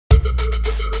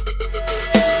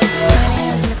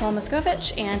Nicole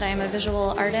Miazgowicz, and I am a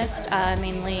visual artist,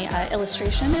 mainly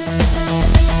illustration.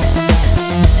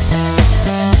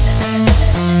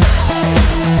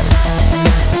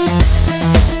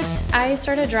 I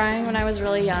started drawing when I was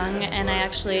really young, and I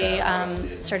actually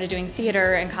started doing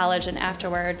theater in college and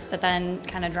afterwards, but then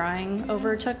kind of drawing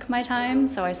overtook my time,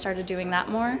 so I started doing that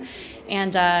more,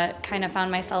 and kind of found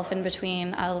myself in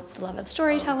between the love of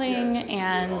storytelling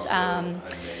and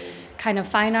kind of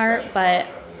fine art, but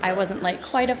I wasn't like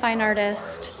quite a fine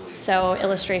artist, so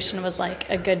illustration was like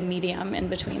a good medium in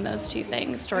between those two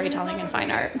things, storytelling and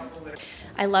fine art.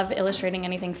 I love illustrating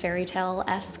anything fairy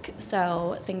tale-esque,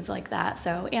 so things like that.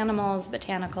 So animals,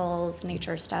 botanicals,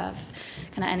 nature stuff,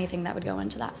 kind of anything that would go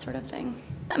into that sort of thing.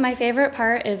 My favorite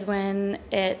part is when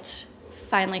it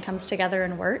finally comes together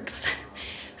and works.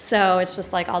 So it's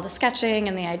just like all the sketching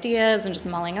and the ideas and just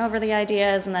mulling over the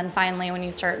ideas, and then finally when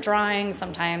you start drawing,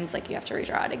 sometimes like you have to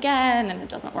redraw it again and it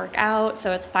doesn't work out.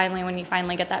 So it's finally when you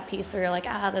finally get that piece where you're like,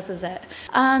 this is it.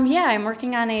 Yeah, I'm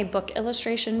working on a book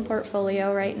illustration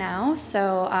portfolio right now.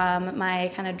 So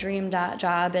my kind of dream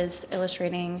job is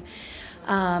illustrating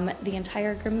the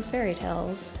entire Grimm's fairy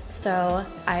tales. So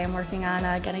I am working on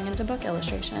getting into book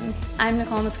illustration. I'm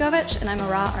Nicole Miazgowicz, and I'm a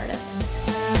RAWk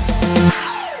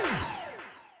artist.